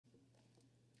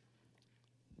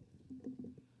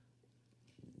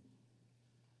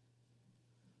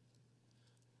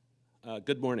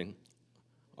Good morning.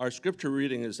 Our scripture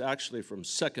reading is actually from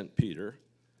 2 Peter,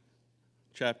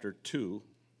 chapter 2,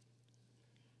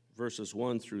 verses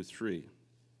 1 through 3.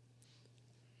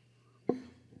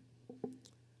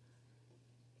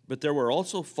 But there were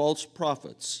also false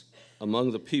prophets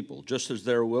among the people, just as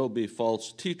there will be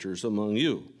false teachers among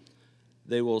you.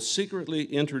 They will secretly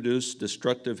introduce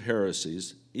destructive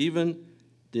heresies, even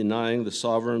denying the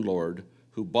sovereign Lord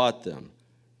who bought them,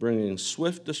 bringing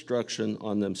swift destruction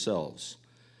on themselves.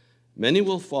 Many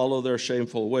will follow their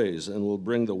shameful ways and will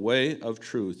bring the way of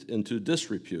truth into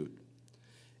disrepute.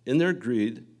 In their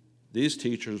greed, these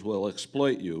teachers will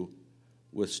exploit you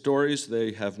with stories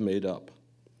they have made up.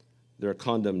 Their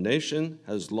condemnation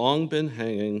has long been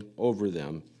hanging over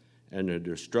them, and their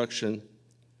destruction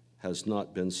has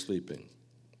not been sleeping.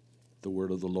 The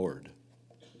word of the Lord.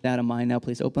 With that in mind, now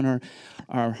please open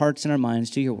our hearts and our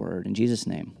minds to your word. In Jesus'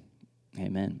 name,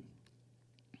 amen.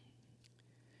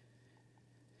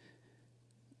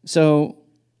 So,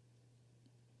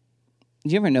 do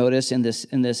you ever notice in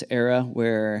this era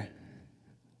where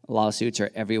lawsuits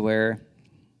are everywhere?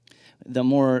 The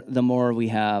more we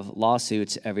have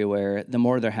lawsuits everywhere, the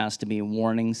more there has to be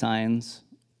warning signs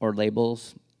or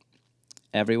labels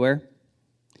everywhere.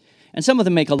 And some of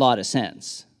them make a lot of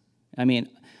sense. I mean,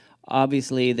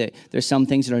 obviously, there's some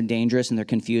things that are dangerous and they're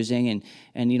confusing,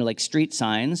 and like street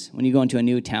signs. When you go into a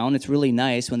new town, it's really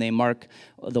nice when they mark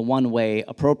the one way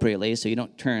appropriately, so you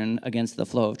don't turn against the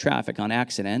flow of traffic on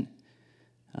accident.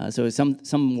 So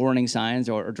some warning signs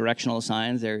or directional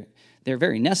signs, they're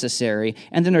very necessary.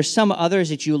 And then there's some others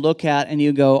that you look at and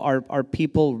you go, are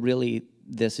people really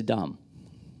this dumb?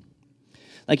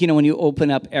 Like, when you open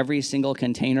up every single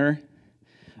container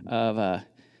of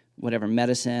whatever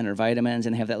medicine or vitamins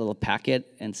and have that little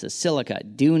packet and it says silica,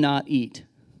 do not eat.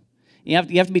 You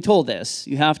have to be told this.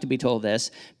 You have to be told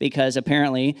this because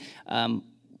apparently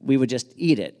we would just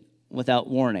eat it without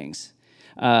warnings.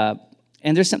 And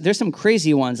there's some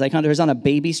crazy ones. Like there's on a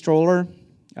baby stroller.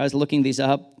 I was looking these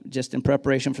up just in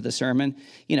preparation for the sermon.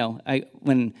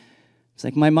 When it's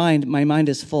like my mind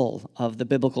is full of the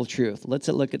biblical truth. Let's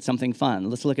look at something fun.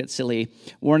 Let's look at silly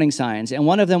warning signs. And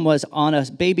one of them was on a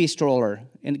baby stroller.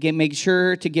 And make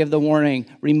sure to give the warning: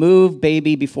 remove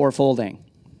baby before folding.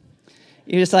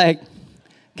 You're just like,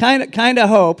 kind of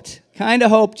hoped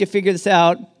you figured this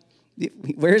out.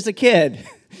 Where's the kid?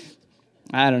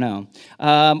 I don't know.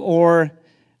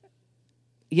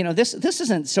 This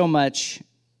isn't so much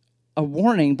a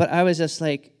warning, but I was just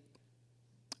like,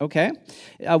 okay.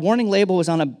 A warning label was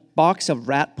on a box of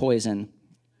rat poison.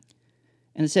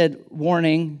 And it said,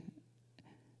 warning,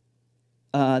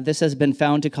 this has been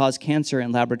found to cause cancer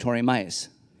in laboratory mice.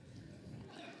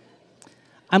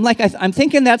 I'm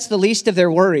thinking that's the least of their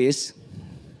worries.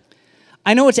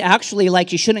 I know it's actually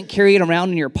like you shouldn't carry it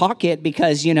around in your pocket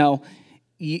because, and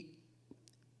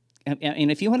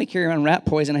if you want to carry around rat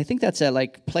poison, I think that's a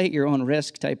play at your own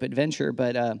risk type adventure.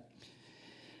 But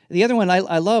the other one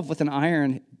I love with an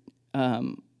iron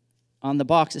on the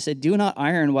box. It said, do not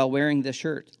iron while wearing this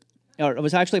shirt. Or it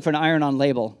was actually for an iron-on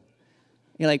label.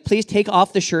 You're like, please take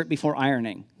off the shirt before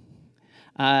ironing.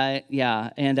 Or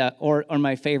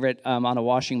my favorite on a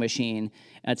washing machine.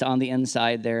 It's on the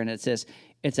inside there, and it says,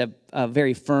 it's a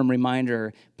very firm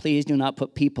reminder, please do not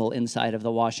put people inside of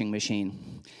the washing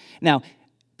machine. Now,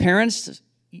 parents,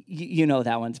 you know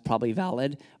that one's probably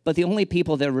valid, but the only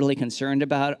people they're really concerned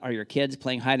about are your kids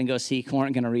playing hide and go seek who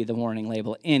aren't going to read the warning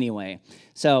label anyway.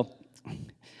 So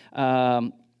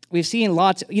we've seen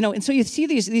lots, and so you see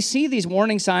these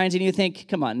warning signs and you think,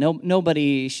 come on,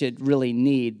 nobody should really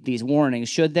need these warnings,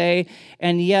 should they?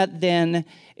 And yet then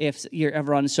if you're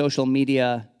ever on social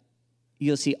media,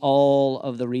 you'll see all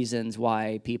of the reasons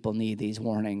why people need these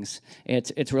warnings.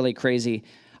 It's really crazy.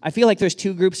 I feel like there's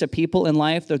two groups of people in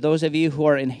life. There are those of you who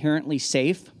are inherently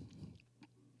safe.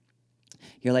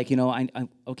 You're like,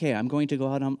 I'm going to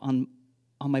go out on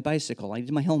my bicycle. I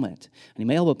need my helmet. I need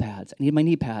my elbow pads. I need my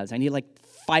knee pads. I need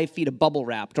 5 feet of bubble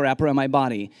wrap to wrap around my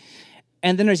body.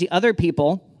 And then there's the other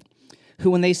people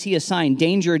who, when they see a sign,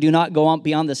 danger, do not go on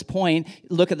beyond this point,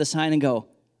 look at the sign and go,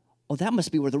 oh, that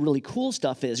must be where the really cool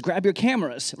stuff is. Grab your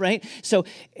cameras, right? So,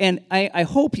 and I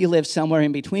hope you live somewhere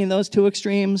in between those two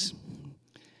extremes.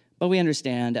 But we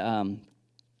understand,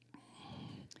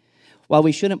 while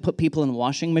we shouldn't put people in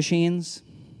washing machines,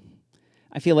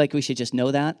 I feel like we should just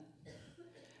know that.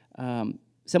 Some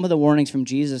of the warnings from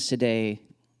Jesus today,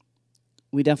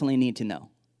 we definitely need to know.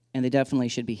 And they definitely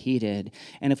should be heeded.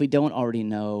 And if we don't already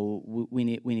know, we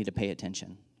need to pay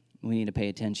attention. We need to pay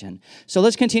attention. So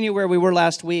let's continue where we were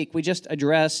last week. We just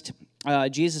addressed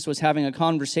Jesus was having a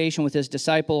conversation with his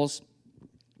disciples.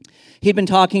 He'd been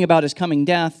talking about his coming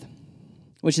death,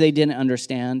 which they didn't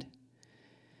understand.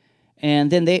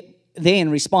 And then they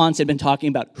in response had been talking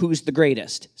about who's the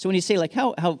greatest. So when you say, like,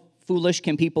 how foolish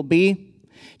can people be?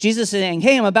 Jesus is saying,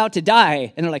 hey, I'm about to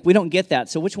die. And they're like, we don't get that.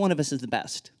 So which one of us is the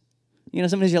best? You know,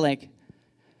 sometimes you're like,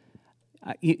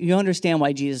 you understand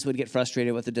why Jesus would get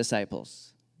frustrated with the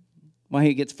disciples, why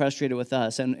he gets frustrated with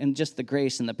us. And just the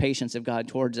grace and the patience of God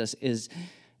towards us is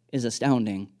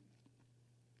astounding.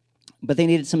 But they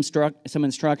needed some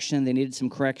instruction, they needed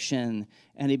some correction,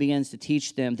 and he begins to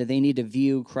teach them that they need to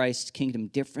view Christ's kingdom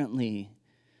differently.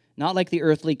 Not like the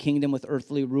earthly kingdom with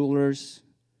earthly rulers,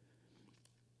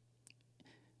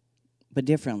 but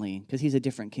differently, because he's a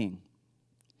different king.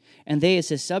 And they, as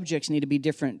his subjects, need to be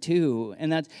different too.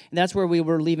 And that's where we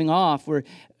were leaving off, where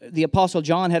the Apostle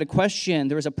John had a question.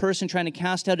 There was a person trying to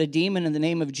cast out a demon in the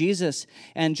name of Jesus.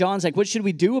 And John's like, what should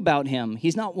we do about him?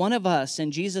 He's not one of us.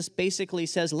 And Jesus basically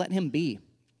says, let him be.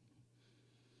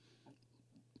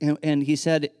 And he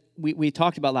said, we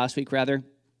talked about last week, rather,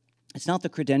 it's not the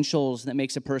credentials that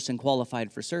makes a person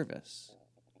qualified for service.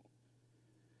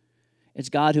 It's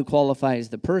God who qualifies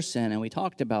the person, and we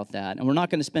talked about that. And we're not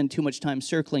going to spend too much time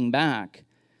circling back.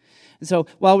 And so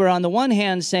while we're on the one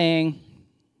hand saying,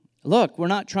 look, we're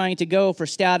not trying to go for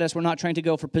status, we're not trying to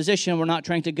go for position, we're not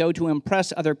trying to go to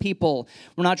impress other people,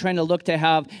 we're not trying to look to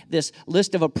have this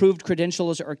list of approved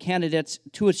credentials or candidates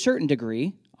to a certain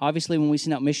degree. Obviously, when we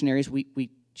send out missionaries, we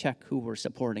check who we're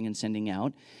supporting and sending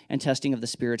out, and testing of the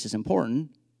spirits is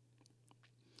important.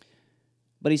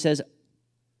 But he says,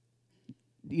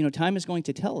 you know, time is going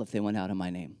to tell if they went out in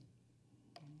my name.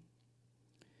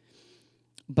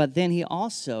 But then he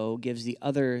also gives the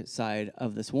other side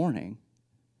of this warning.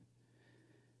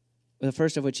 The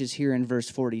first of which is here in verse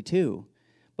 42.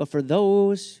 But for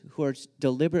those who are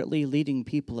deliberately leading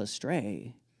people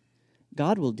astray,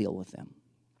 God will deal with them.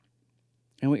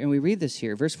 And we read this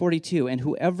here, verse 42. And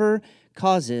whoever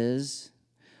causes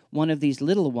one of these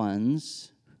little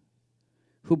ones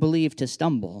who believe to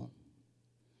stumble,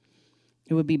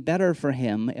 it would be better for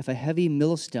him if a heavy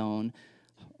millstone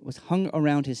was hung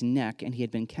around his neck and he had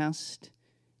been cast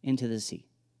into the sea.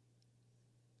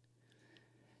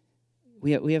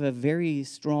 We have a very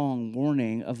strong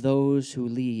warning of those who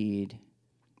lead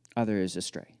others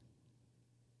astray.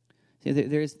 See,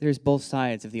 there's both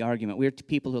sides of the argument. We're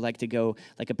people who like to go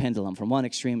like a pendulum from one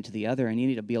extreme to the other, and you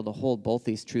need to be able to hold both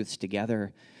these truths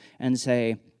together and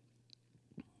say,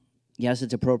 yes,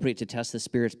 it's appropriate to test the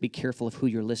spirits. Be careful of who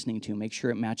you're listening to. Make sure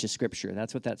it matches Scripture.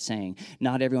 That's what that's saying.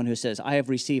 Not everyone who says, I have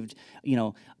received,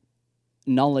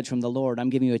 knowledge from the Lord.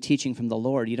 I'm giving you a teaching from the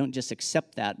Lord. You don't just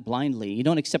accept that blindly. You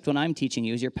don't accept what I'm teaching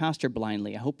you as your pastor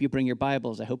blindly. I hope you bring your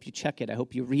Bibles. I hope you check it. I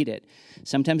hope you read it.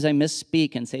 Sometimes I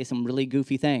misspeak and say some really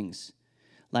goofy things.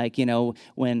 Like,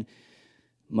 when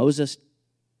Moses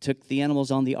took the animals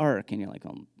on the ark, and you're like,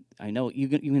 I know, you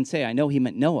can say, I know he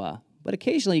meant Noah. But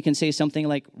occasionally you can say something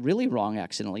like really wrong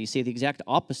accidentally. You say the exact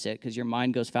opposite because your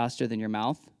mind goes faster than your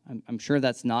mouth. I'm sure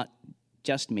that's not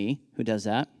just me who does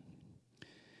that.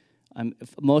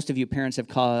 Most of you parents have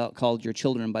called your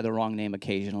children by the wrong name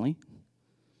occasionally.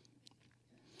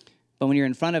 But when you're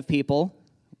in front of people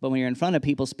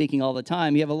speaking all the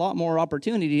time, you have a lot more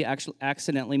opportunity to actually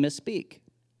accidentally misspeak.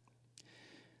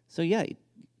 So yeah,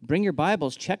 bring your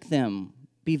Bibles, check them,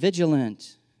 be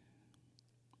vigilant.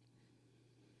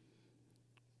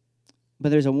 But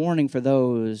there's a warning for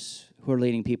those who are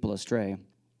leading people astray.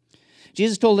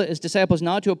 Jesus told his disciples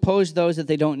not to oppose those that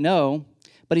they don't know,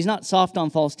 but he's not soft on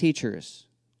false teachers,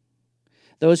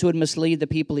 those who would mislead the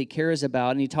people he cares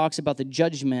about. And he talks about the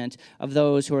judgment of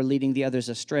those who are leading the others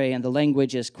astray, and the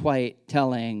language is quite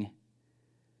telling.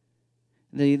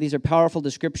 These are powerful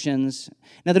descriptions.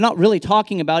 Now, they're not really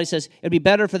talking about, he says, it would be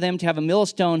better for them to have a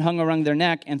millstone hung around their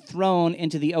neck and thrown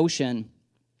into the ocean.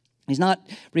 He's not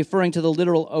referring to the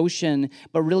literal ocean,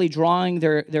 but really drawing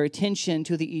their attention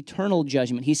to the eternal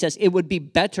judgment. He says, it would be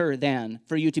better then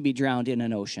for you to be drowned in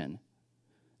an ocean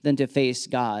than to face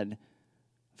God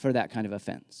for that kind of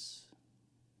offense.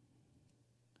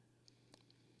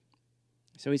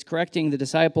 So he's correcting the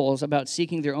disciples about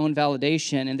seeking their own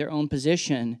validation and their own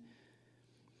position.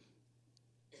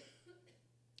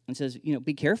 And says,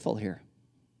 be careful here.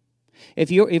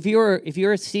 If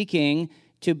you're seeking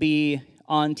to be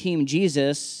on Team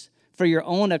Jesus for your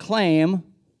own acclaim,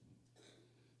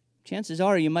 chances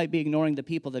are you might be ignoring the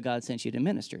people that God sent you to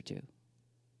minister to.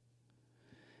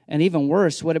 And even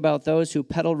worse, what about those who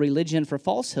peddle religion for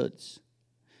falsehoods?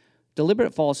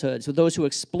 Deliberate falsehoods, with those who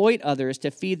exploit others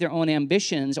to feed their own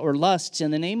ambitions or lusts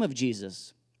in the name of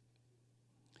Jesus.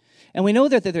 And we know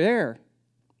that they're there.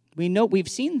 We know, we've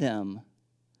seen them.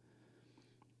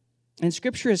 And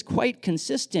Scripture is quite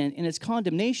consistent in its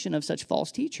condemnation of such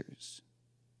false teachers.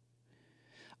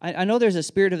 I know there's a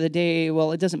spirit of the day,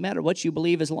 well, it doesn't matter what you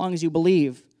believe as long as you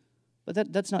believe.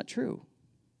 But that's not true.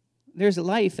 There's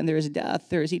life and there is death.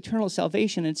 There is eternal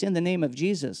salvation, and it's in the name of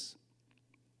Jesus.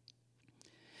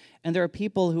 And there are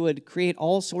people who would create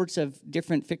all sorts of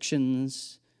different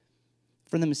fictions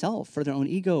for themselves, for their own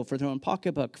ego, for their own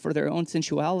pocketbook, for their own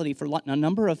sensuality, for a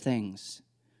number of things.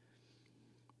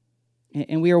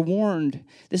 And we are warned.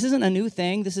 This isn't a new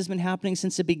thing. This has been happening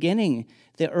since the beginning.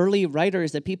 The early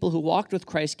writers, the people who walked with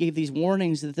Christ, gave these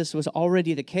warnings that this was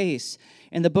already the case.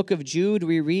 In the book of Jude,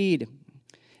 we read,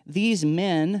 "These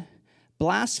men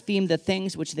blaspheme the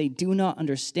things which they do not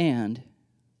understand,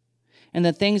 and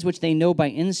the things which they know by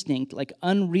instinct, like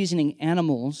unreasoning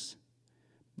animals.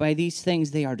 By these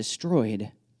things they are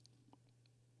destroyed.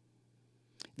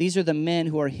 These are the men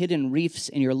who are hidden reefs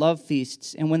in your love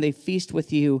feasts, and when they feast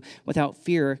with you without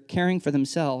fear, caring for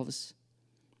themselves.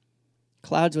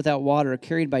 Clouds without water,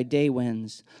 carried by day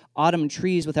winds. Autumn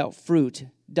trees without fruit,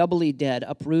 doubly dead,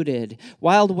 uprooted.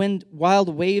 Wild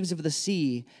waves of the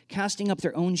sea, casting up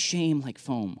their own shame like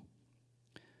foam.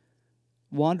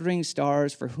 Wandering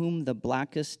stars for whom the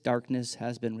blackest darkness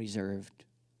has been reserved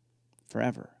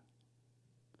forever."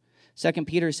 2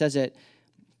 Peter says it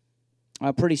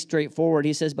pretty straightforward.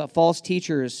 He says, "But false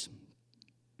teachers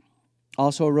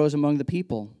also arose among the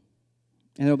people,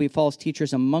 and there will be false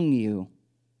teachers among you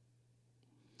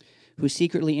who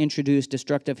secretly introduce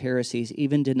destructive heresies,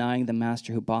 even denying the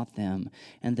master who bought them,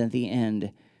 and then at the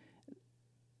end,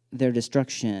 their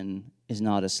destruction is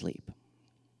not asleep."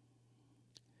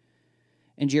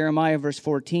 In Jeremiah verse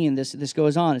 14, this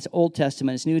goes on. It's Old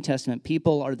Testament, it's New Testament.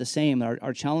 People are the same.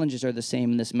 Our challenges are the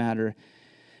same in this matter.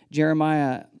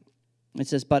 Jeremiah, it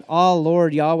says, "But,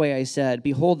 Lord Yahweh, I said,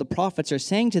 behold, the prophets are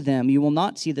saying to them, you will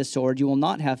not see the sword, you will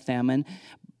not have famine,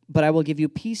 but I will give you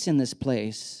peace in this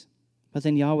place. But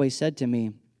then Yahweh said to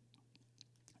me,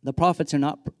 the prophets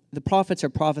are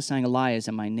prophesying lies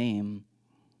in my name.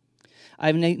 I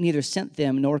have neither sent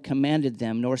them, nor commanded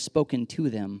them, nor spoken to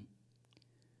them.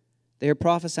 They are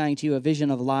prophesying to you a vision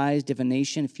of lies,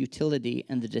 divination, futility,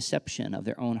 and the deception of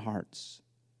their own hearts."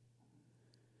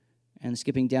 And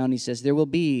skipping down, he says,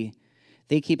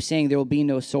 they keep saying there will be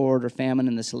no sword or famine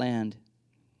in this land.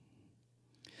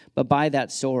 But by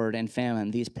that sword and famine,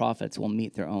 these prophets will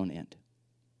meet their own end.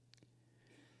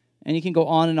 And you can go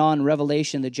on in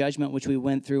Revelation, the judgment which we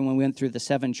went through when we went through the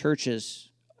 7 churches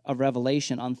of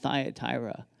Revelation on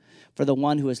Thyatira for the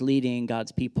one who is leading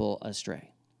God's people astray.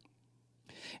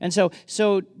 And so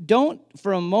don't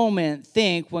for a moment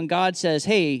think when God says,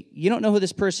 hey, you don't know who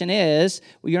this person is,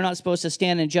 well, you're not supposed to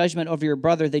stand in judgment over your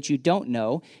brother that you don't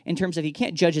know, in terms of you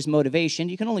can't judge his motivation,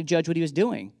 you can only judge what he was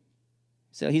doing.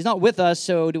 So he's not with us,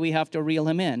 so do we have to reel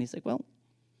him in? He's like, well,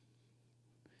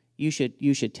 you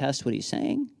should test what he's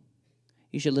saying.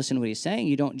 You should listen to what he's saying.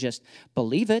 You don't just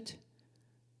believe it.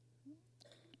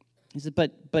 He said,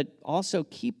 but also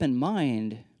keep in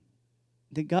mind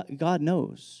that God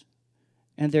knows.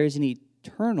 And there is an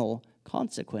eternal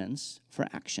consequence for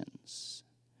actions.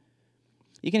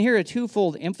 You can hear a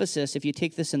twofold emphasis if you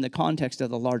take this in the context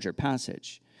of the larger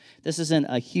passage. This isn't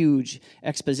a huge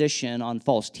exposition on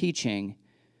false teaching.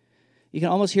 You can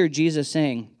almost hear Jesus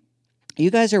saying,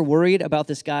 you guys are worried about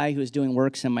this guy who is doing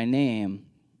works in my name.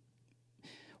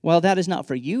 Well, that is not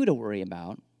for you to worry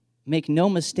about. Make no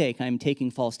mistake, I am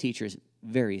taking false teachers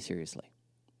very seriously.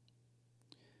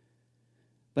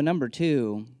 But number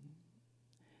two,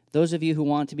 those of you who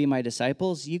want to be my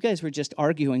disciples, you guys were just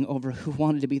arguing over who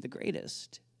wanted to be the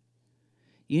greatest.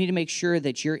 You need to make sure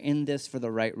that you're in this for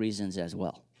the right reasons as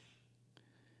well.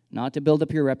 Not to build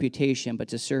up your reputation, but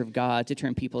to serve God, to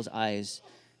turn people's eyes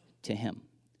to Him.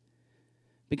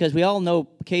 Because we all know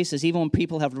cases, even when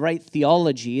people have right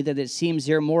theology, that it seems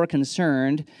they're more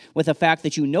concerned with the fact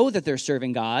that you know that they're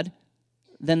serving God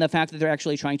than the fact that they're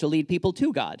actually trying to lead people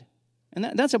to God. And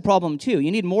that's a problem too.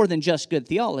 You need more than just good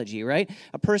theology, right?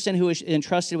 A person who is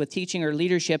entrusted with teaching or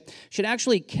leadership should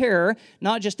actually care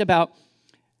not just about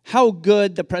how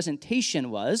good the presentation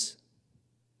was,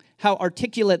 how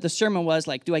articulate the sermon was,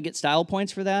 like, do I get style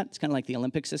points for that? It's kind of like the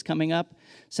Olympics is coming up.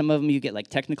 Some of them you get like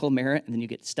technical merit, and then you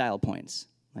get style points,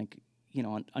 like, you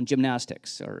know, on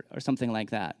gymnastics or something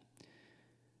like that.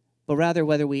 But rather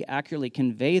whether we accurately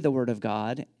convey the Word of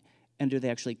God, and do they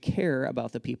actually care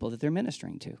about the people that they're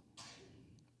ministering to.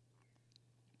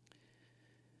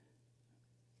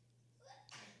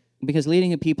 Because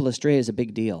leading a people astray is a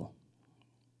big deal.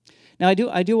 Now, I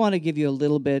do want to give you a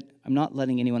little bit, I'm not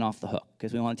letting anyone off the hook,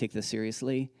 because we want to take this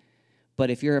seriously. But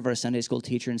if you're ever a Sunday school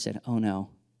teacher and said, oh no,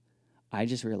 I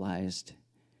just realized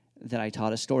that I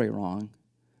taught a story wrong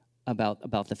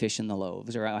about the fish and the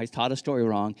loaves, or I taught a story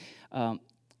wrong.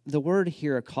 The word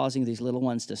here, causing these little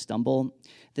ones to stumble,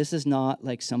 this is not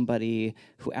like somebody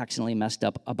who accidentally messed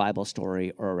up a Bible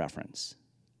story or a reference.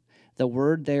 The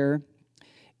word there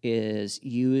is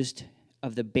used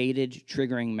of the baited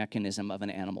triggering mechanism of an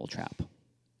animal trap.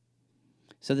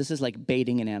 So this is like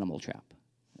baiting an animal trap,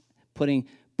 putting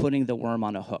the worm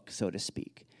on a hook, so to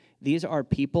speak. These are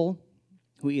people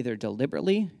who either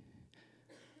deliberately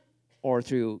or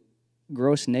through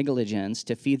gross negligence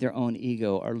to feed their own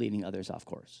ego are leading others off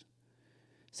course.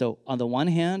 So on the one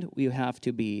hand, we have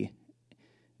to be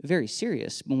very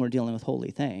serious when we're dealing with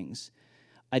holy things.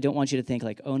 I don't want you to think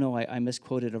like, oh no, I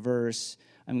misquoted a verse.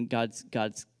 I mean, God's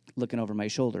looking over my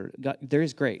shoulder. God, there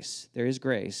is grace,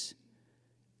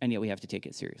 and yet we have to take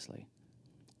it seriously.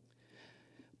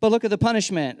 But look at the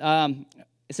punishment.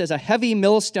 It says a heavy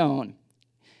millstone.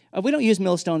 We don't use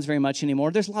millstones very much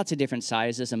anymore. There's lots of different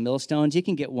sizes of millstones. You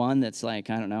can get one that's like,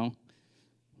 I don't know,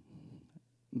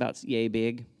 about yay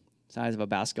big, size of a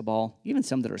basketball. Even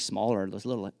some that are smaller, those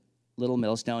little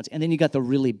millstones. And then you got the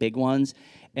really big ones.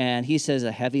 And he says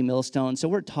a heavy millstone. So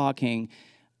we're talking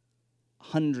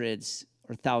hundreds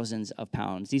or thousands of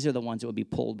pounds. These are the ones that would be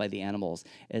pulled by the animals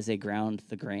as they ground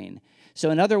the grain. So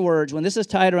in other words, when this is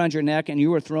tied around your neck and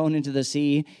you were thrown into the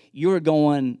sea, you are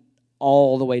going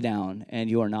all the way down, and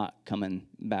you are not coming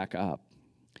back up.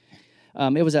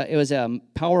 It was a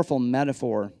powerful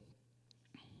metaphor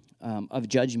of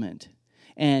judgment.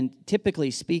 And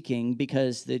typically speaking,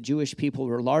 because the Jewish people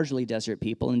were largely desert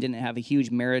people and didn't have a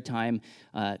huge maritime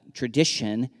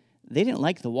tradition, they didn't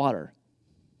like the water.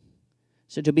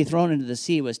 So to be thrown into the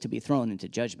sea was to be thrown into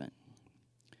judgment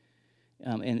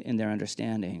in their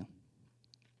understanding.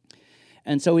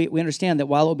 And so we understand that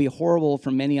while it will be horrible for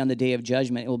many on the day of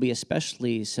judgment, it will be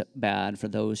especially bad for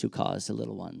those who cause the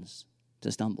little ones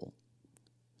to stumble.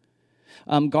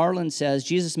 Garland says,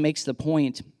 Jesus makes the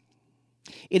point,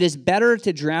 it is better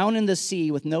to drown in the sea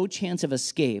with no chance of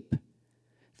escape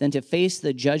than to face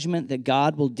the judgment that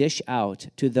God will dish out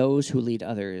to those who lead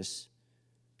others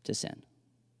to sin.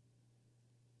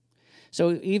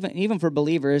 So even for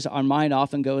believers, our mind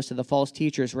often goes to the false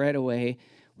teachers right away.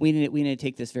 We need to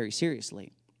take this very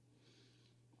seriously.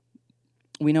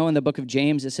 We know in the book of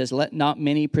James it says, let not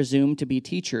many presume to be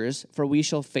teachers, for we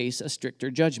shall face a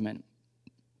stricter judgment.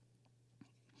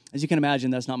 As you can imagine,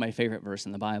 that's not my favorite verse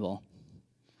in the Bible.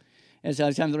 And so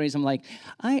sometimes the reason I'm like,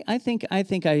 I think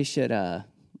I should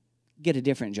get a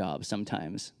different job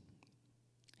sometimes.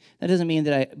 That doesn't mean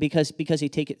that because you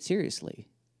take it seriously.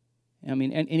 I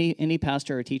mean, any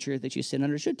pastor or teacher that you sit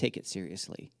under should take it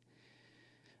seriously.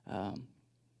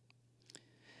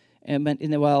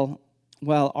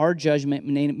 While our judgment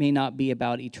may not be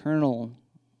about eternal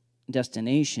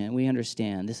destination, we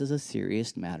understand this is a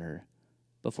serious matter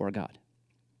before God.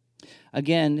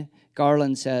 Again,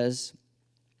 Garland says,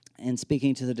 in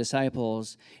speaking to the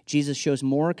disciples, Jesus shows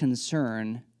more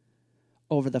concern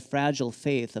over the fragile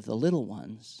faith of the little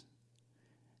ones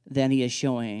than he is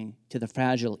showing to the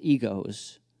fragile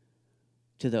egos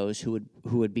to those who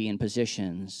would be in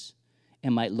positions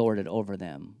and might lord it over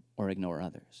them or ignore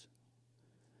others.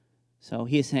 So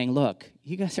he's saying, look,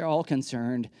 you guys are all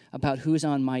concerned about who's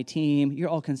on my team. You're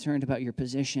all concerned about your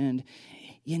position.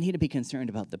 You need to be concerned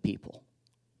about the people.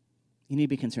 You need to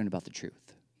be concerned about the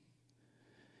truth.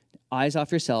 Eyes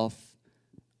off yourself,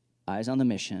 eyes on the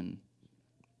mission,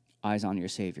 eyes on your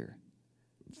Savior.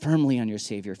 Firmly on your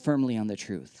Savior, firmly on the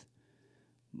truth.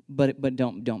 But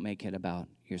don't make it about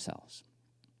yourselves.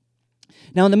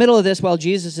 Now, in the middle of this, while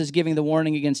Jesus is giving the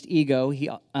warning against ego,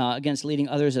 against leading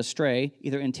others astray,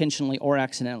 either intentionally or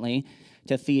accidentally,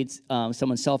 to feed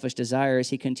someone's selfish desires,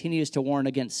 he continues to warn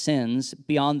against sins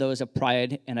beyond those of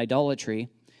pride and idolatry.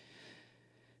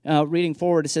 Reading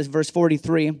forward, it says, verse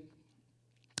 43,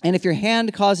 and if your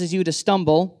hand causes you to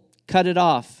stumble, cut it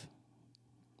off.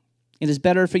 It is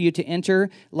better for you to enter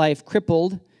life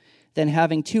crippled than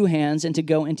having two hands and to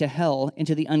go into hell,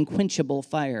 into the unquenchable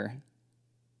fire,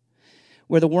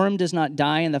 where the worm does not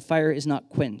die and the fire is not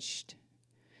quenched.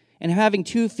 And having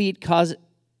 2 feet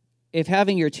if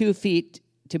having your 2 feet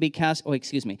to be cast,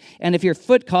 and if your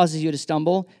foot causes you to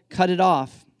stumble, cut it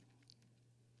off.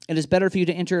 It is better for you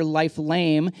to enter life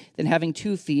lame than having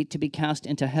 2 feet to be cast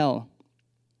into hell,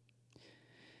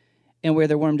 and where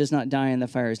the worm does not die and the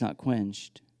fire is not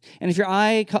quenched. And if your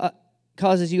eye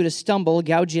causes you to stumble,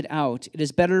 gouge it out. It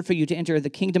is better for you to enter the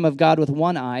kingdom of God with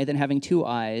one eye than having 2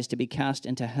 eyes to be cast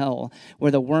into hell,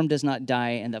 where the worm does not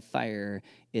die and the fire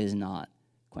is not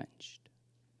quenched.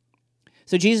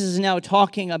 So Jesus is now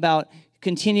talking about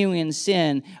continuing in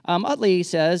sin. Utley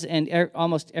says, and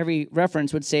almost every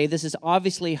reference would say, this is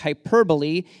obviously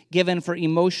hyperbole given for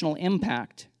emotional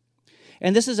impact.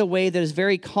 And this is a way that is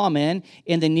very common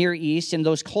in the Near East, in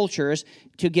those cultures,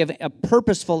 to give a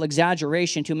purposeful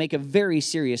exaggeration to make a very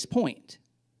serious point.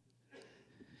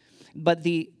 But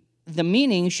the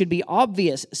meaning should be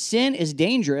obvious. Sin is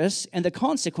dangerous, and the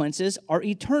consequences are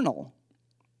eternal.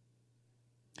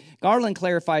 Garland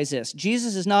clarifies this.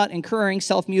 Jesus is not incurring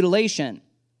self-mutilation.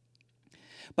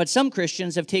 But some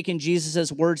Christians have taken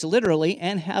Jesus' words literally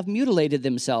and have mutilated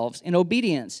themselves in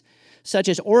obedience, such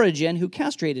as Origen, who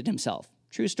castrated himself.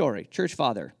 True story, church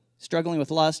father, struggling with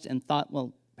lust and thought,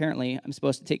 well, apparently I'm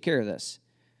supposed to take care of this.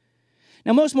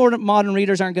 Now, most modern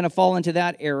readers aren't going to fall into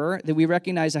that error, that we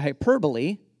recognize a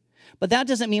hyperbole, but that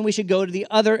doesn't mean we should go to the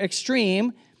other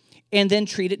extreme and then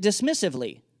treat it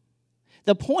dismissively.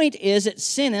 The point is that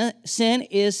sin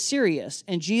is serious,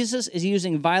 and Jesus is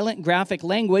using violent, graphic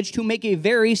language to make a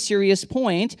very serious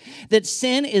point that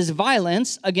sin is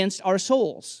violence against our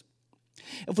souls.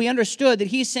 If we understood that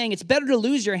he's saying it's better to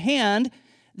lose your hand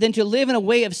than to live in a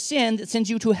way of sin that sends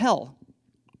you to hell.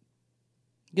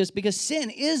 Because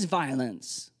sin is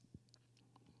violence.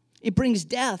 It brings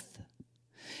death.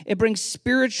 It brings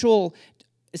spiritual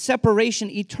separation,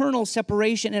 eternal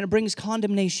separation, and it brings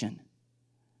condemnation.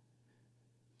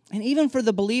 And even for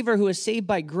the believer who is saved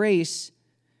by grace,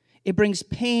 it brings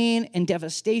pain and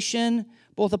devastation,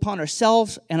 both upon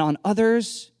ourselves and on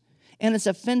others. And it's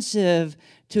offensive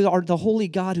to the holy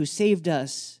God who saved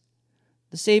us,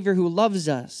 the Savior who loves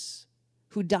us,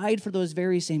 who died for those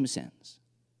very same sins.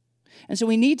 And so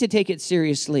we need to take it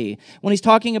seriously. When he's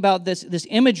talking about this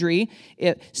imagery,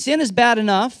 sin is bad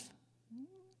enough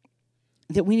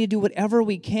that we need to do whatever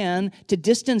we can to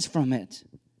distance from it.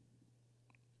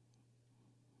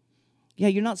 Yeah,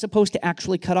 you're not supposed to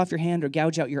actually cut off your hand or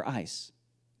gouge out your eyes.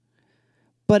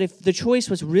 But if the choice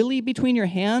was really between your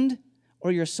hand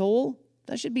or your soul,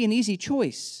 that should be an easy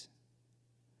choice.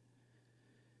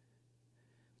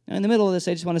 Now, in the middle of this,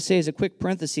 I just want to say as a quick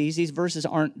parenthesis, these verses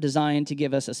aren't designed to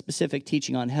give us a specific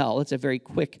teaching on hell. It's a very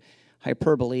quick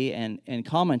hyperbole and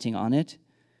commenting on it.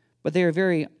 But they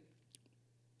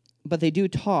do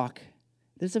talk.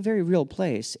 This is a very real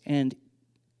place, and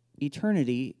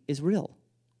eternity is real.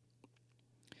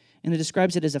 And it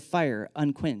describes it as a fire,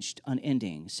 unquenched,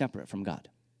 unending, separate from God.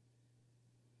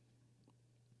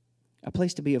 A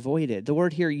place to be avoided. The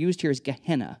word used here is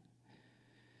Gehenna.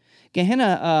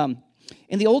 Gehenna,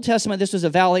 in the Old Testament, this was a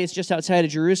valley. It's just outside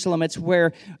of Jerusalem. It's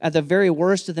where, at the very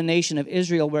worst of the nation of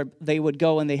Israel, where they would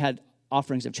go and they had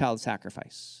offerings of child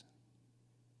sacrifice.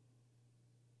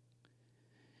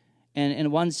 And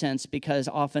in one sense, because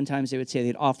oftentimes they would say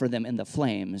they'd offer them in the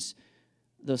flames,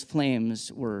 those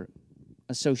flames were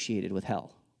associated with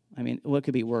hell. I mean, what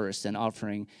could be worse than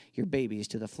offering your babies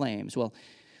to the flames? Well,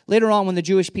 later on, when the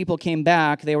Jewish people came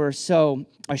back, they were so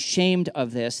ashamed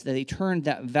of this that they turned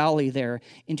that valley there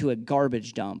into a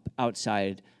garbage dump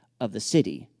outside of the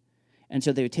city. And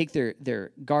so they would take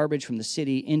their garbage from the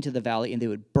city into the valley, and they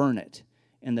would burn it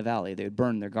in the valley. They would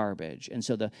burn their garbage. And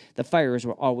so the fires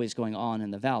were always going on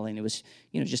in the valley, and it was,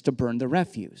 just to burn the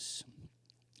refuse.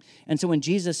 And so when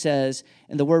Jesus says,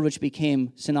 and the word which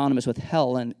became synonymous with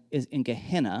hell and is in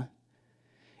Gehenna,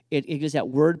 it gives that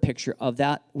word picture of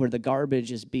that where the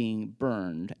garbage is being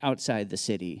burned outside the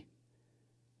city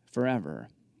forever.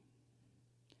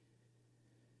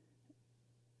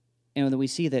 And then we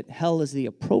see that hell is the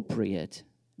appropriate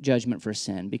judgment for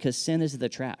sin because sin is the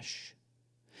trash.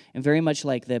 And very much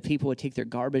like the people would take their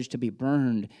garbage to be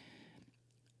burned,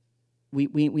 we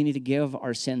need to give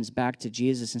our sins back to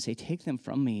Jesus and say, take them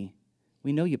from me.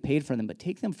 We know you paid for them, but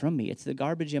take them from me. It's the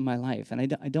garbage in my life, and I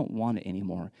don't want it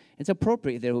anymore. It's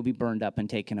appropriate that it will be burned up and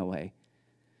taken away.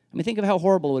 I mean, think of how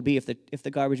horrible it would be if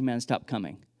the garbage man stopped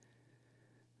coming.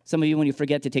 Some of you, when you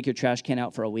forget to take your trash can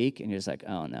out for a week, and you're just like,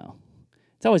 oh, no.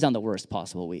 It's always on the worst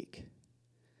possible week.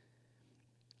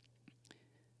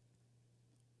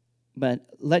 But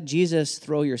let Jesus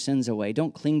throw your sins away.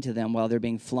 Don't cling to them while they're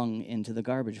being flung into the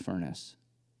garbage furnace.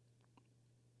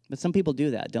 But some people do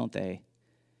that, don't they?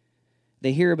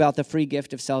 They hear about the free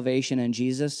gift of salvation in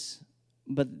Jesus,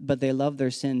 but they love their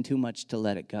sin too much to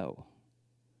let it go.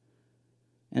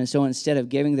 And so instead of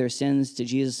giving their sins to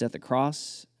Jesus at the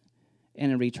cross,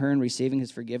 and in return receiving his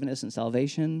forgiveness and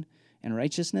salvation and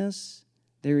righteousness,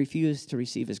 they refuse to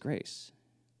receive his grace.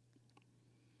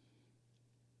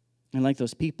 And like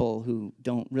those people who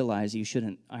don't realize you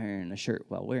shouldn't iron a shirt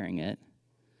while wearing it,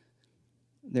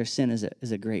 their sin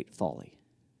is a great folly.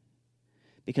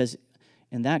 Because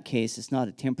in that case, it's not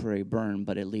a temporary burn,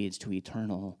 but it leads to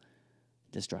eternal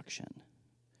destruction.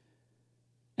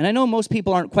 And I know most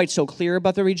people aren't quite so clear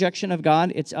about the rejection of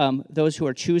God. It's those who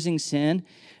are choosing sin,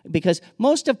 because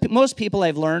most people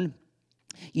I've learned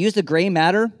use the gray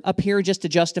matter up here just to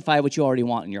justify what you already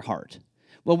want in your heart.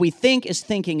 What we think is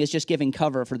thinking is just giving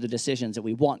cover for the decisions that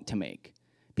we want to make.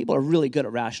 People are really good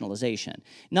at rationalization,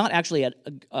 not actually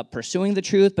at pursuing the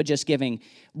truth, but just giving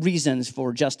reasons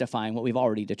for justifying what we've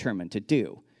already determined to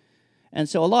do. And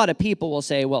so a lot of people will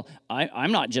say, well,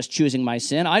 I'm not just choosing my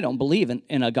sin. I don't believe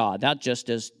in a God. That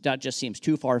just seems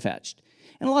too far-fetched.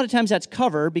 And a lot of times that's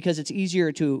cover because it's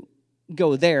easier to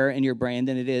go there in your brain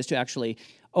than it is to actually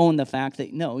own the fact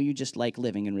that, no, you just like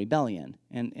living in rebellion.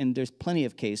 And there's plenty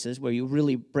of cases where you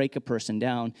really break a person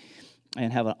down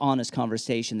and have an honest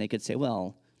conversation. They could say,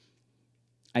 well,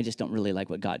 I just don't really like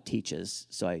what God teaches,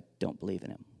 so I don't believe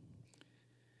in him.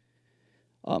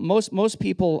 Most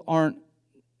people aren't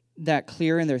that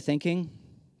clear in their thinking,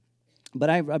 but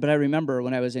I remember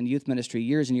when I was in youth ministry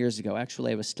years and years ago.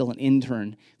 Actually, I was still an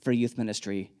intern for youth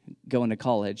ministry, going to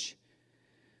college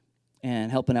and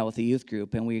helping out with the youth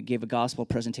group, and we gave a gospel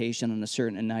presentation on a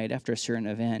certain night after a certain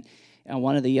event, and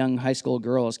one of the young high school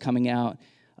girls coming out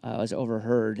was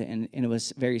overheard, and it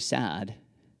was very sad.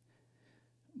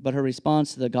 But her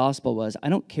response to the gospel was, I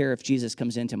don't care if Jesus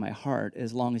comes into my heart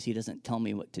as long as he doesn't tell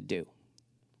me what to do.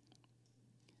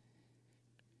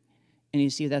 And you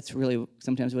see, that's really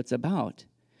sometimes what it's about.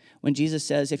 When Jesus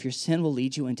says, if your sin will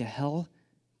lead you into hell,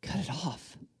 cut it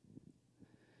off.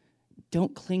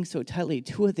 Don't cling so tightly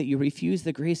to it that you refuse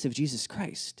the grace of Jesus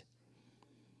Christ.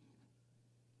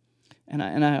 And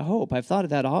I hope, I've thought of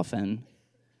that often,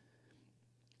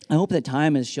 I hope that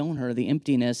time has shown her the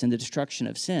emptiness and the destruction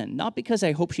of sin. Not because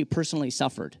I hope she personally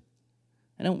suffered.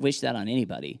 I don't wish that on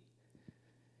anybody.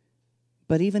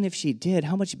 But even if she did,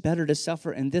 how much better to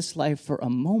suffer in this life for a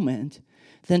moment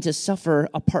than to suffer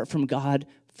apart from God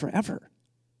forever?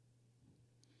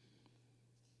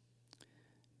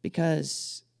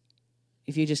 Because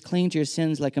if you just cling to your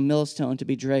sins like a millstone to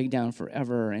be dragged down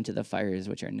forever into the fires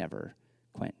which are never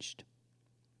quenched.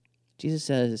 Jesus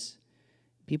says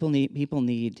people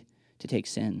need to take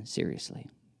sin seriously.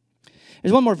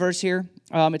 There's one more verse here.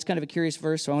 It's kind of a curious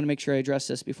verse, so I want to make sure I address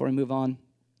this before I move on.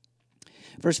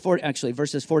 Verses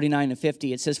 49 and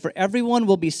 50, it says, for everyone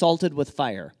will be salted with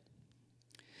fire.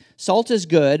 Salt is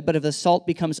good, but if the salt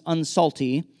becomes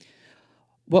unsalty,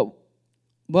 what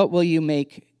will you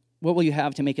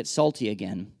have to make it salty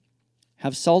again?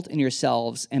 Have salt in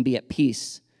yourselves and be at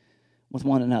peace with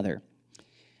one another.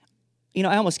 You know,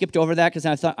 I almost skipped over that because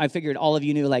I figured all of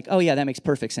you knew, like, oh yeah, that makes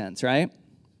perfect sense, right?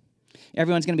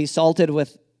 Everyone's going to be salted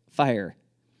with fire.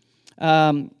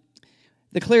 The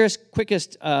clearest,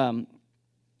 quickest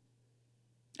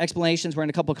explanations were in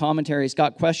a couple of commentaries.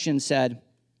 Got Questions said,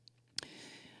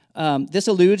 this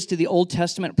alludes to the Old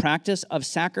Testament practice of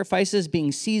sacrifices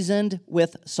being seasoned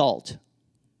with salt.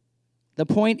 The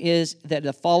point is that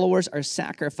the followers are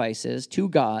sacrifices to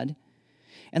God,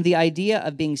 and the idea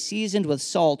of being seasoned with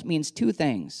salt means two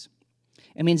things.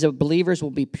 It means that believers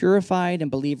will be purified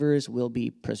and believers will be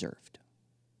preserved.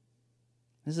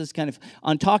 This is kind of,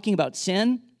 on talking about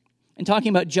sin and talking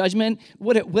about judgment,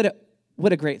 what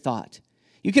a great thought.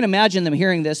 You can imagine them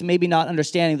hearing this, maybe not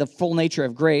understanding the full nature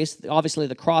of grace. Obviously,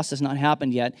 the cross has not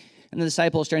happened yet, and the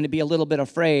disciples trying to be a little bit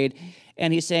afraid,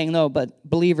 and he's saying, no, but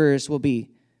believers will be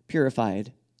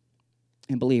purified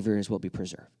and believers will be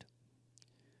preserved.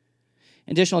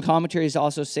 Additional commentaries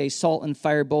also say salt and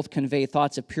fire both convey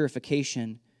thoughts of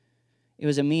purification. It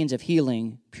was a means of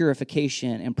healing,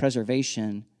 purification, and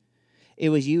preservation. It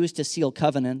was used to seal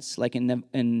covenants, like in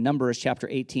Numbers chapter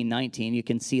 18, 19. You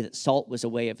can see that salt was a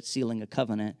way of sealing a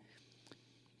covenant.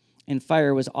 And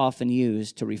fire was often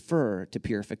used to refer to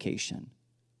purification.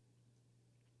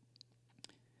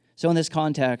 So in this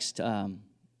context,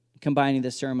 combining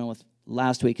this sermon with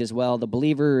last week as well, the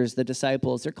believers, the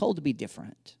disciples, they're called to be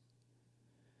different.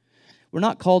 We're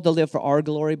not called to live for our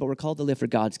glory, but we're called to live for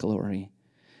God's glory.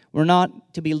 We're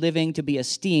not to be living to be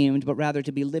esteemed, but rather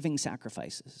to be living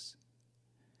sacrifices.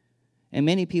 And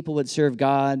many people would serve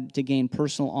God to gain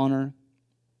personal honor,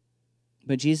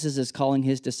 but Jesus is calling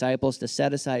his disciples to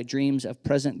set aside dreams of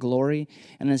present glory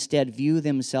and instead view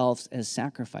themselves as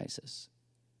sacrifices.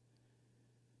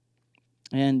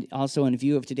 And also in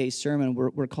view of today's sermon,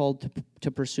 we're called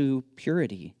to pursue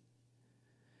purity,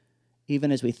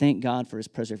 even as we thank God for his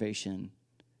preservation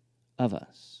of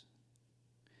us.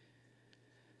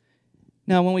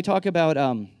 Now, when we talk about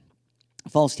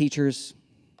false teachers,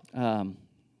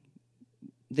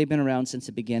 they've been around since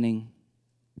the beginning.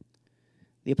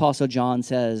 The Apostle John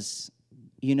says,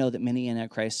 you know that many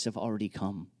antichrists have already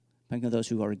come, among those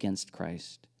who are against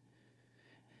Christ.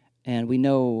 And we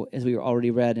know, as we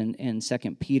already read in 2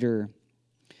 Peter,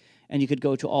 And you could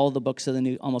go to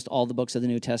almost all the books of the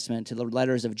New Testament, to the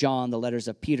letters of John, the letters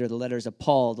of Peter, the letters of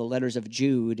Paul, the letters of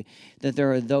Jude, that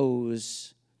there are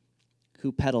those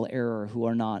who peddle error, who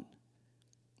are not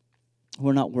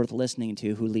worth listening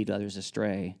to, who lead others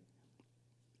astray.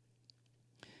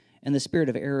 And the spirit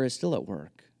of error is still at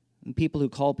work. And people who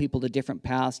call people to different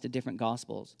paths, to different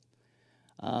gospels.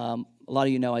 A lot of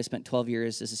you know I spent 12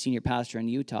 years as a senior pastor in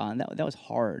Utah, and that was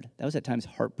hard. That was at times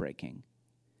heartbreaking.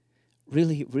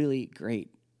 Really, really great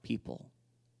people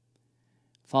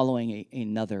following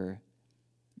another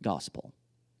gospel.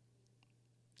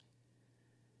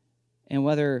 And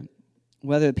whether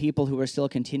the people who are still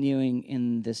continuing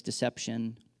in this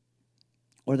deception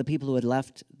or the people who had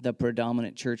left the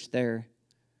predominant church there,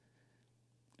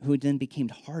 who then became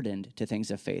hardened to things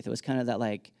of faith. It was kind of that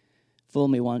like, fool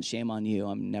me once, shame on you,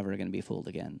 I'm never going to be fooled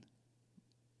again.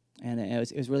 And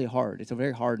it was really hard. It's a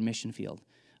very hard mission field.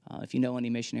 If you know any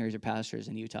missionaries or pastors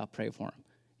in Utah, pray for them.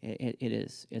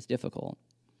 It's difficult.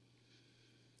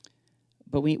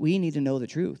 But we need to know the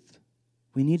truth.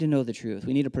 We need to know the truth.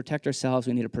 We need to protect ourselves.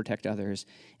 We need to protect others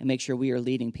and make sure we are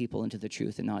leading people into the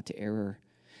truth and not to error.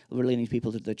 We're leading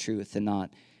people to the truth and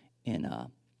not in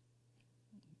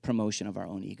promotion of our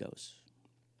own egos.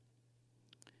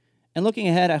 And looking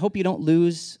ahead, I hope you don't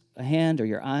lose a hand or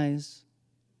your eyes.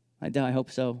 I hope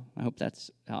so. I hope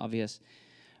that's obvious.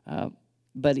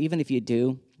 But even if you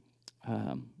do,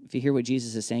 if you hear what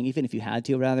Jesus is saying, even if you had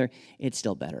to, rather, it's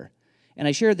still better. And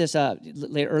I shared this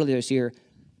earlier this year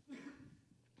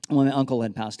when my uncle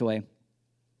had passed away,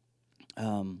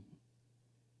 that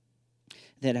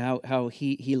how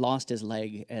he lost his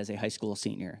leg as a high school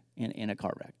senior in a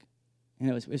car wreck. And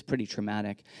it was pretty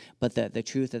traumatic. But the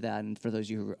truth of that, and for those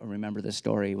of you who remember the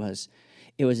story, was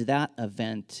it was that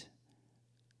event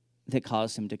that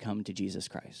caused him to come to Jesus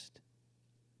Christ.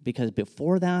 Because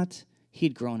before that,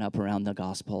 he'd grown up around the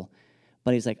gospel.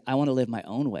 But he's like, I want to live my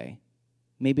own way.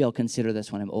 Maybe I'll consider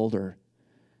this when I'm older.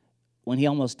 When he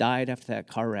almost died after that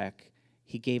car wreck,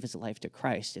 he gave his life to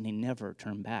Christ, and he never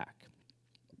turned back.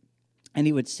 And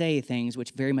he would say things which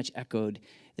very much echoed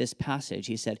this passage.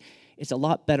 He said, it's a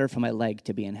lot better for my leg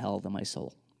to be in hell than my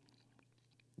soul.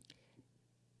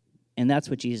 And that's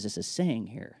what Jesus is saying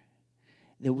here.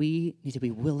 That we need to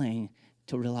be willing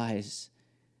to realize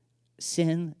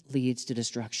sin leads to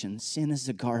destruction. Sin is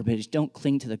the garbage. Don't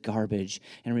cling to the garbage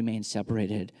and remain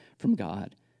separated from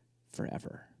God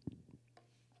forever.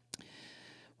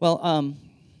 Well,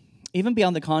 even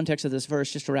beyond the context of this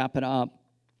verse, just to wrap it up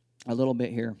a little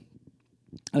bit here,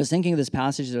 I was thinking of this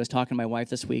passage that I was talking to my wife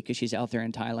this week because she's out there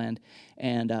in Thailand,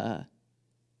 and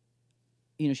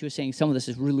she was saying some of this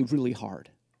is really, really hard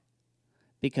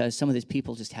because some of these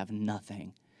people just have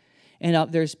nothing.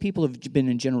 And there's people who've been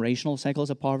in generational cycles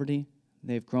of poverty.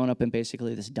 They've grown up in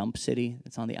basically this dump city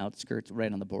that's on the outskirts,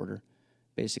 right on the border.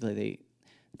 Basically,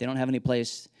 they don't have any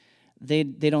place. They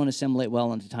don't assimilate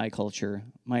well into Thai culture.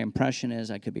 My impression is,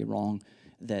 I could be wrong,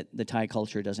 that the Thai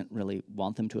culture doesn't really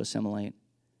want them to assimilate.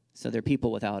 So they're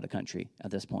people without a country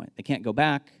at this point. They can't go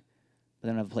back, but they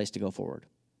don't have a place to go forward.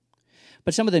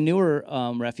 But some of the newer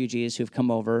refugees who've come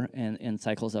over in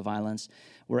cycles of violence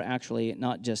were actually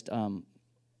not just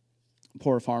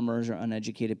poor farmers or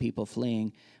uneducated people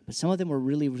fleeing, but some of them were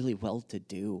really, really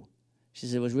well-to-do. She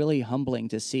says it was really humbling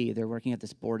to see. They're working at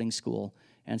this boarding school,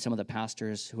 and some of the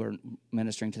pastors who are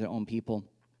ministering to their own people,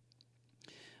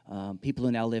 people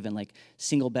who now live in like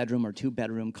single-bedroom or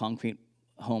two-bedroom concrete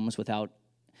homes without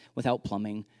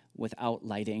plumbing, without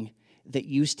lighting, that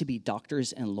used to be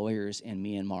doctors and lawyers in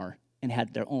Myanmar and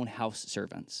had their own house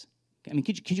servants. I mean,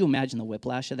 could you imagine the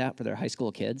whiplash of that for their high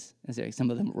school kids, as some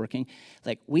of them were working?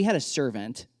 Like, we had a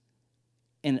servant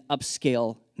in an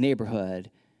upscale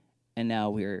neighborhood, and now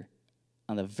we're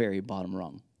on the very bottom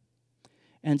rung.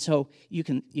 And so you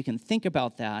can think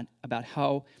about that, about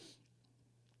how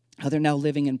they're now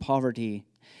living in poverty.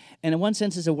 And in one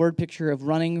sense, it's a word picture of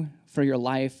running for your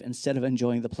life instead of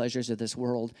enjoying the pleasures of this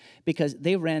world, because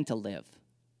they ran to live,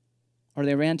 or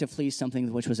they ran to flee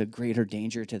something which was a greater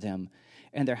danger to them.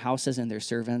 And their houses and their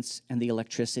servants and the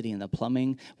electricity and the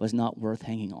plumbing was not worth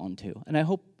hanging on to. And I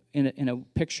hope in a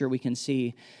picture we can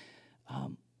see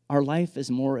our life is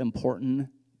more important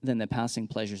than the passing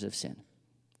pleasures of sin.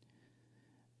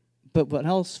 But what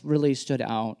else really stood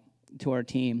out to our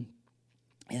team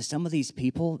is some of these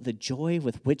people, the joy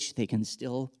with which they can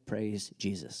still praise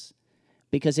Jesus.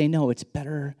 Because they know it's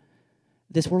better.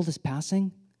 This world is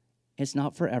passing. It's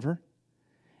not forever.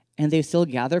 And they still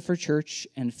gather for church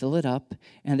and fill it up,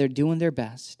 and they're doing their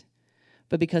best.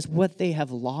 But because what they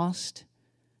have lost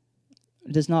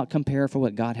does not compare for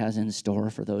what God has in store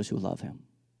for those who love him.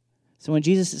 So when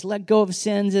Jesus says, let go of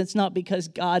sins, it's not because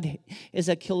God is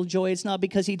a killjoy. It's not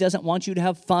because he doesn't want you to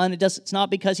have fun. It's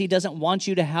not because he doesn't want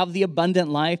you to have the abundant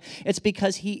life. It's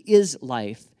because he is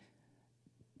life.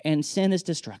 And sin is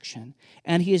destruction.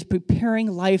 And he is preparing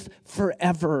life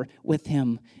forever with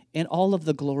him in all of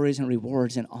the glories and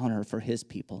rewards and honor for his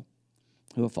people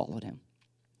who have followed him,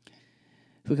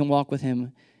 who can walk with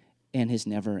him in his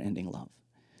never-ending love.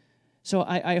 So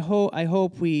I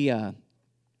hope we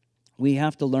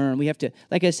have to learn. We have to,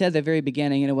 like I said at the very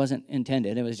beginning, and it wasn't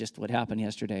intended. It was just what happened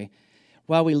yesterday.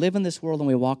 While we live in this world and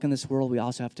we walk in this world, we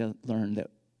also have to learn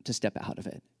to step out of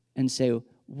it and say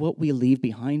what we leave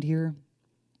behind here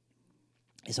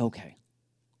is okay,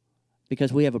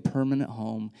 because we have a permanent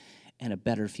home and a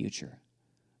better future.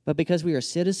 But because we are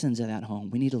citizens of that home,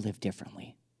 we need to live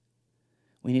differently.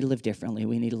 We need to live differently.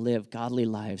 We need to live godly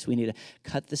lives. We need to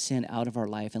cut the sin out of our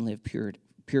life and live pure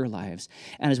lives.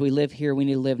 And as we live here, we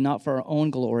need to live not for our own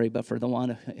glory, but for the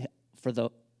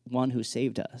one who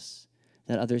saved us,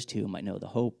 that others too might know the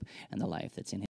hope and the life that's in him.